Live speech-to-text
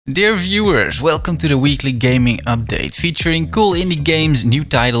Dear viewers, welcome to the weekly gaming update featuring cool indie games, new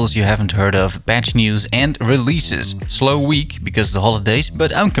titles you haven't heard of, patch news and releases. Slow week because of the holidays,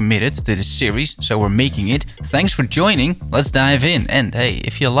 but I'm committed to this series, so we're making it. Thanks for joining, let's dive in. And hey,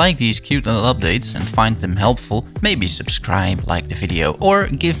 if you like these cute little updates and find them helpful, maybe subscribe, like the video, or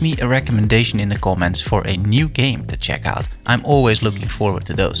give me a recommendation in the comments for a new game to check out. I'm always looking forward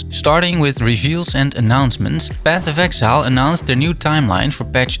to those. Starting with reveals and announcements, Path of Exile announced their new timeline for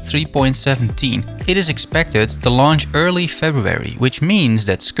patch 3.17. It is expected to launch early February, which means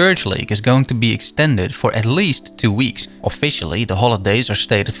that Scourge Lake is going to be extended for at least 2 weeks. Officially, the holidays are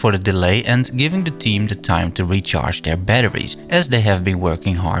stated for the delay and giving the team the time to recharge their batteries, as they have been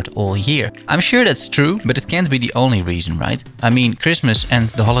working hard all year. I'm sure that's true, but it can't be the only reason, right? I mean, Christmas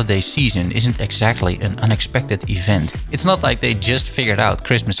and the holiday season isn't exactly an unexpected event. It's not like they just figured out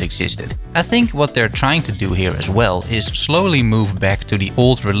Christmas existed. I think what they're trying to do here as well is slowly move back to the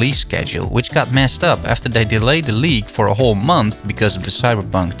old release schedule, which got messed up after they delayed the leak for a whole month because of the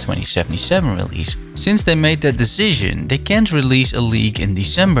Cyberpunk 2077 release. Since they made that decision, they can't release a leak in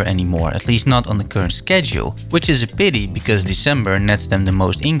December anymore, at least not on the current schedule, which is a pity because December nets them the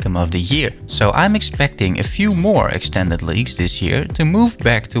most income of the year. So I'm expecting a few more extended leaks this year to move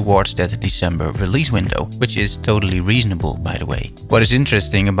back towards that December release window, which is totally reasonable, by the way. What is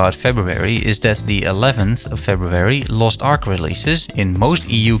interesting about February is that the 11th of February Lost Ark releases in most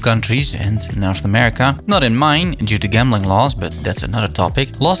EU countries and North America. Not in mine due to gambling laws, but that's another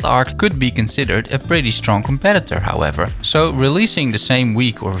topic. Lost Ark could be considered a pretty strong competitor, however, so releasing the same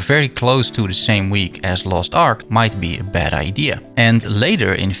week or very close to the same week as Lost Ark might be a bad idea. And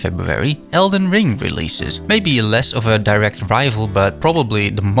later in February, Elden Ring releases. Maybe less of a direct rival, but probably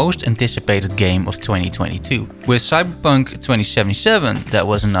the most anticipated game of 2022. With Cyberpunk 2077, that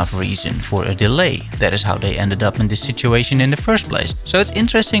was enough reason for a delay. That is how they ended up in this situation in the first place. So it's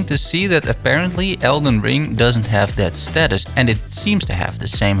interesting to see that apparently Elden Ring doesn't have that status, and it seems to have the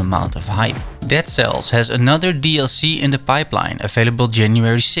same amount of hype. Dead Cells has another DLC in the pipeline, available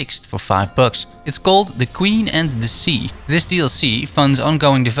January 6th for $5. It's called The Queen and the Sea. This DLC funds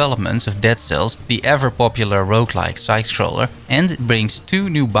ongoing developments of Dead Cells, the ever-popular roguelike side-scroller, and brings 2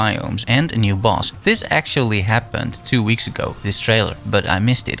 new biomes and a new boss. This actually happened 2 weeks ago, this trailer, but I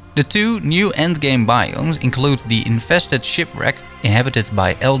missed it. The 2 new endgame biomes include the Infested Shipwreck, inhabited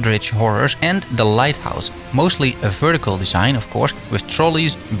by eldritch horrors, and the Lighthouse, mostly a vertical design of course, with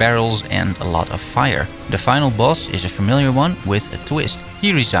trolleys, barrels and a lot of fire. The final boss is a familiar one with a twist.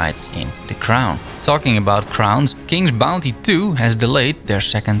 He resides in the Crown. Talking about crowns, King's Bounty 2 has delayed their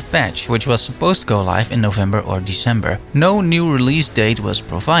second patch, which was supposed to go live in November or December. No new release date was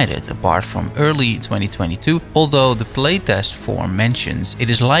provided apart from early 2022, although the playtest form mentions it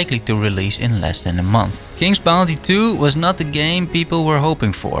is likely to release in less than a month. King's Bounty 2 was not the game people were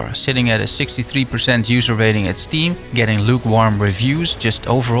hoping for, sitting at a 63% user rating at Steam, getting lukewarm reviews, just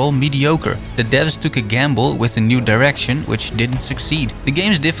overall mediocre. The devs took a gamble with a new direction, which didn't succeed. The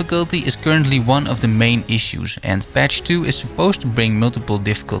game's difficulty is currently one of the main issues, and patch 2 is supposed to bring multiple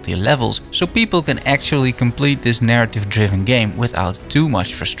difficulty levels, so people can actually complete this narrative-driven game without too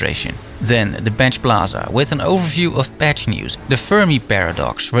much frustration. Then the Bench Plaza with an overview of patch news. The Fermi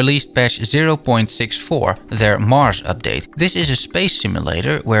Paradox released patch 0.64, their Mars update. This is a space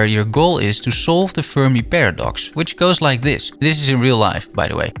simulator where your goal is to solve the Fermi Paradox, which goes like this. This is in real life, by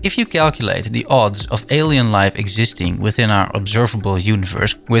the way. If you calculate the odds of alien life existing within our observable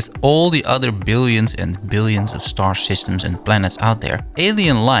universe with all the other billions and billions of star systems and planets out there,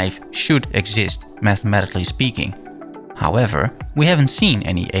 alien life should exist, mathematically speaking. However, we haven't seen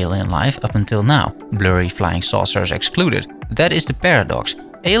any alien life up until now, blurry flying saucers excluded. That is the paradox.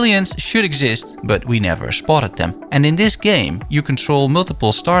 Aliens should exist, but we never spotted them. And in this game, you control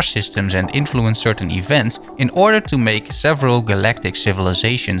multiple star systems and influence certain events in order to make several galactic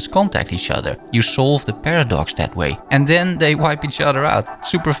civilizations contact each other. You solve the paradox that way, and then they wipe each other out.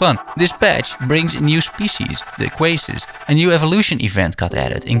 Super fun. This patch brings a new species, the Quasis. A new evolution event got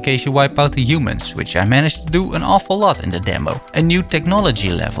added in case you wipe out the humans, which I managed to do an awful lot in the demo. A new technology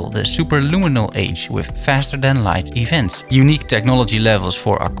level, the superluminal age, with faster than light events. Unique technology levels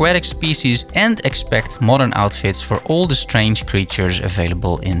for aquatic species, and expect modern outfits for all the strange creatures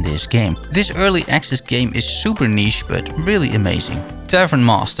available in this game. This early access game is super niche but really amazing. Tavern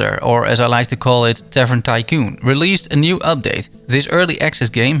Master, or as I like to call it, Tavern Tycoon, released a new update. This early access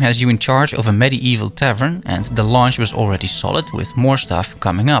game has you in charge of a medieval tavern, and the launch was already solid with more stuff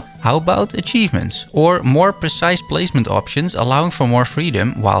coming up. How about achievements? Or more precise placement options allowing for more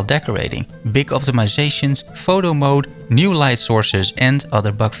freedom while decorating, big optimizations, photo mode, new light sources and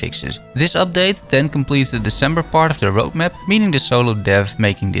other bug fixes. This update then completes the December part of the roadmap, meaning the solo dev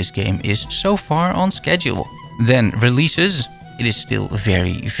making this game is so far on schedule. Then releases. It is still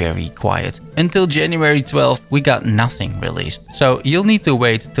very quiet. Until January 12th we got nothing released, so you'll need to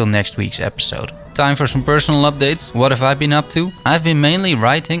wait till next week's episode. Time for some personal updates. What have I been up to? I've been mainly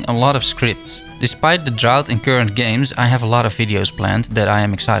writing a lot of scripts. Despite the drought in current games, I have a lot of videos planned that I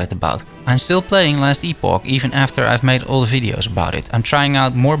am excited about. I'm still playing Last Epoch even after I've made all the videos about it. I'm trying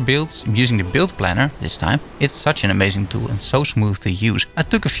out more builds using the build planner this time. It's such an amazing tool and so smooth to use. I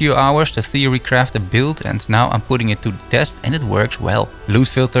took a few hours to theory craft a build and now I'm putting it to the test and it works well. Loot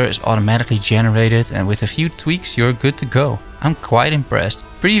filter is automatically generated and with a few tweaks you're good to go. I'm quite impressed.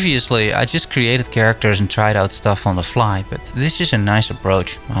 Previously I just created characters and tried out stuff on the fly, but this is a nice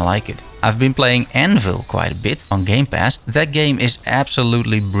approach. I like it. I've been playing Anvil quite a bit on Game Pass. That game is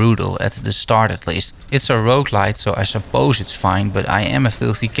absolutely brutal, at the start at least. It's a roguelite, so I suppose it's fine, but I am a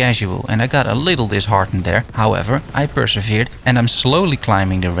filthy casual and I got a little disheartened there. However, I persevered and I'm slowly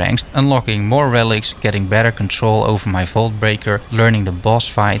climbing the ranks, unlocking more relics, getting better control over my Vault Breaker, learning the boss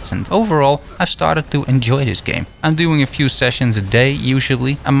fights, and overall I've started to enjoy this game. I'm doing a few sessions a day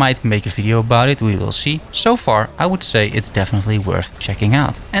usually. I might make a video about it, we will see. So far I would say it's definitely worth checking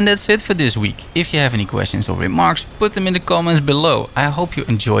out. And that's it for this week. If you have any questions or remarks, put them in the comments below. I hope you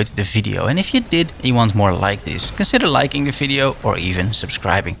enjoyed the video, and if you did and you want more like this, consider liking the video or even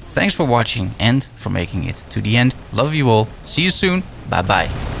subscribing. Thanks for watching and for making it to the end. Love you all. See you soon. Bye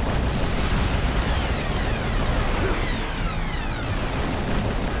bye.